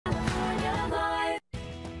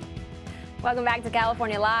Welcome back to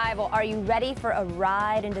California Live. Well, are you ready for a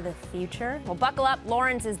ride into the future? Well, buckle up.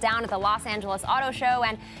 Lawrence is down at the Los Angeles Auto Show,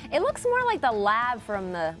 and it looks more like the lab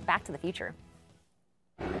from the Back to the Future.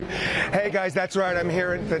 Hey guys, that's right. I'm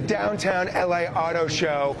here at the downtown LA Auto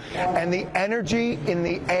Show, and the energy in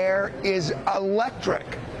the air is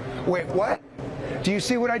electric. Wait, what? Do you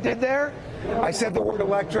see what I did there? I said the word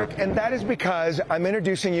electric, and that is because I'm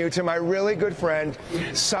introducing you to my really good friend,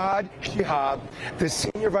 Saad Shihab, the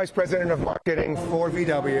Senior Vice President of Marketing for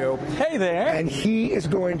VW. Hey there. And he is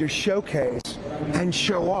going to showcase and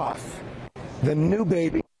show off the new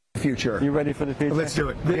baby future. You ready for the future? Let's do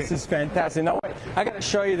it. This is fantastic. No, wait, I got to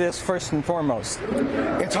show you this first and foremost.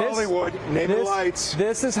 It's Hollywood. Name the lights.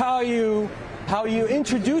 This is how you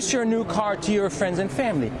introduce your new car to your friends and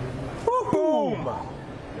family. Boom!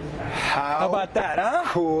 How about that, huh?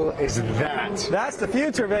 Cool is that? That's the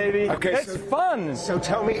future, baby. Okay, it's fun. So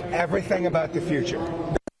tell me everything about the future.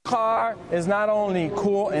 This car is not only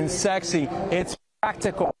cool and sexy, it's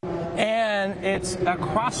practical. And it's a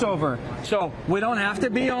crossover. So we don't have to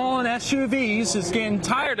be all in SUVs. It's getting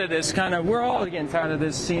tired of this kind of, we're all getting tired of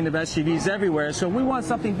this scene of SUVs everywhere. So we want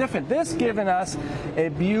something different. This giving us a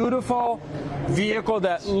beautiful vehicle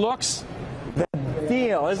that looks the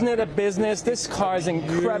deal. Isn't it a business? This car is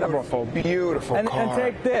incredible. Beautiful car. And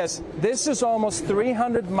take this. This is almost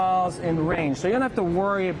 300 miles in range. So you don't have to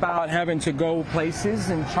worry about having to go places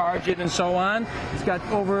and charge it and so on. It's got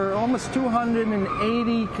over almost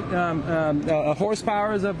 280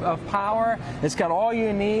 horsepower of power. It's got all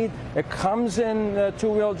you need. It comes in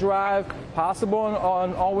two-wheel drive, possible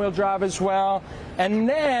on all-wheel drive as well. And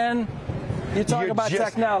then you talk about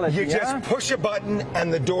technology. You just push a button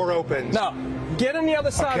and the door opens. Now, get on the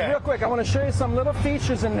other side real quick. I want to show you some little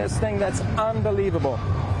features in this thing that's unbelievable.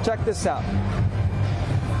 Check this out.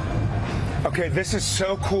 Okay, this is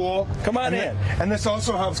so cool. Come on in. And this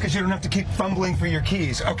also helps because you don't have to keep fumbling for your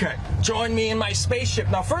keys. Okay. Join me in my spaceship.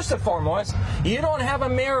 Now, first and foremost, you don't have a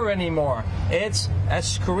mirror anymore. It's a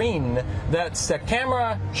screen that's a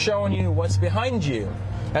camera showing you what's behind you.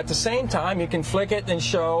 At the same time, you can flick it and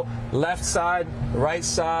show left side, right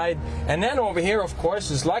side. And then over here, of course,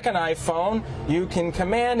 is like an iPhone. You can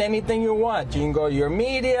command anything you want. You can go to your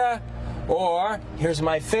media, or here's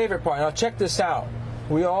my favorite part. Now, check this out.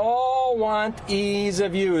 We all want ease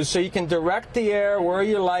of use, so you can direct the air where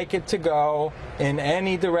you like it to go in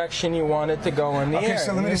any direction you want it to go in the air. Okay,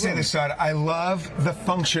 so let me just say this, Saad. I love the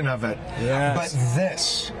function of it, but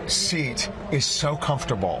this seat is so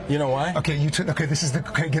comfortable. You know why? Okay, this is the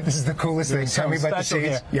coolest thing. Tell me about the seats.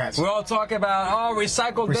 Here. Yes. We all talk about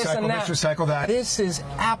recycle this and that. Recycle that. This is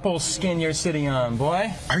apple skin you're sitting on,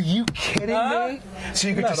 boy. Are you kidding me? So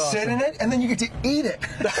you get to sit in it and then you get to eat it.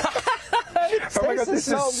 Oh my God, this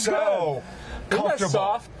is so comfortable.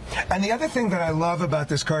 Soft? And the other thing that I love about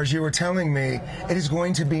this car is you were telling me it is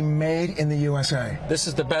going to be made in the USA. This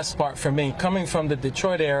is the best part for me. Coming from the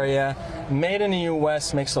Detroit area, made in the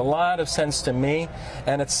US makes a lot of sense to me.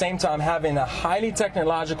 And at the same time, having a highly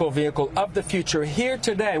technological vehicle of the future here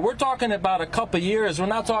today. We're talking about a couple years. We're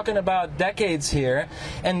not talking about decades here.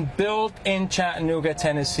 And built in Chattanooga,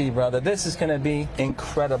 Tennessee, brother. This is going to be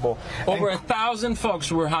incredible. Over 1,000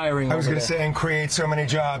 folks we're hiring. I was going to say, and create so many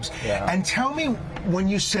jobs. Yeah. And tell me, when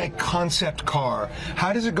you say concept car,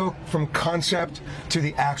 how does it go from concept to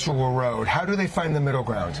the actual road? How do they find the middle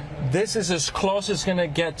ground? This is as close as going to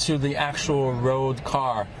get to the actual road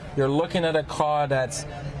car. You're looking at a car that's,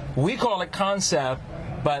 we call it concept,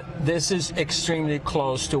 but this is extremely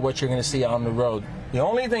close to what you're going to see on the road. The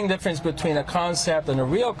only thing difference between a concept and a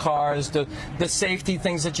real car is the safety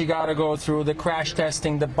things that you got to go through, the crash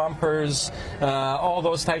testing, the bumpers, all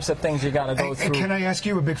those types of things you got to go through. And can I ask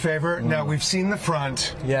you a big favor? Now, we've seen the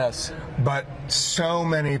front. Yes. But so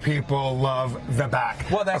many people love the back.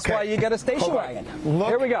 Well, that's why you get a station wagon. Look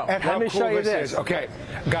Here we go. At how Let me cool show you this is. Okay,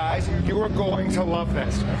 guys, you are going to love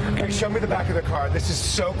this. Okay, show me the back of the car. This is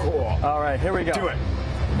so cool. All right, here we go. Do it.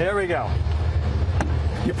 Here we go.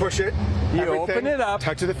 You push it. You open it up.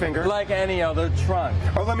 Touch of the finger. Like any other trunk.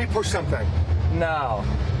 Oh, let me push something. Now,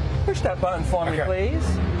 push that button for me, please.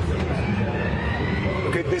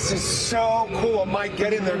 Okay, this is so cool. Mike,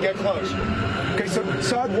 get in there, get close. Okay, so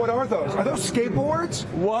Saad, what are those? Are those skateboards?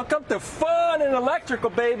 Welcome to fun and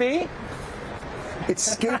electrical, baby.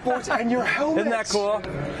 It's skateboards and your helmet. Isn't that cool?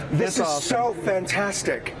 This is awesome. So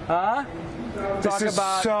fantastic. Huh? Talk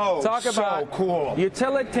about cool.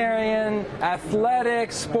 Utilitarian,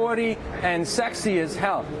 athletic, sporty, and sexy as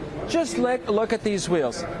hell. just look at these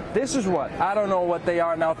wheels. This is what? I don't know what they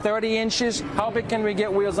are now. 30 inches? How big can we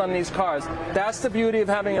get wheels on these cars? That's the beauty of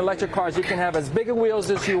having electric cars. You can have as big a wheels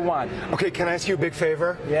as you want. Okay, can I ask you a big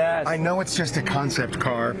favor? Yes. I know it's just a concept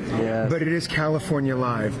car, yes, but it is California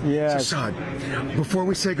Live. Yes. So, son, before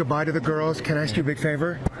we say goodbye to the girls, can I ask you a big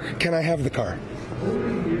favor? Can I have the car?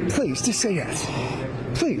 Please, just say yes.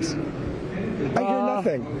 Please. I hear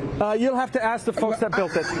nothing. You'll have to ask the folks that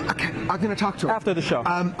built it. Okay, I'm going to talk to them. After the show.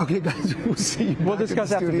 Okay, guys, we'll see you We'll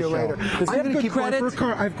discuss after the show. later. Does he have good credit?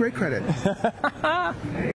 I have great credit.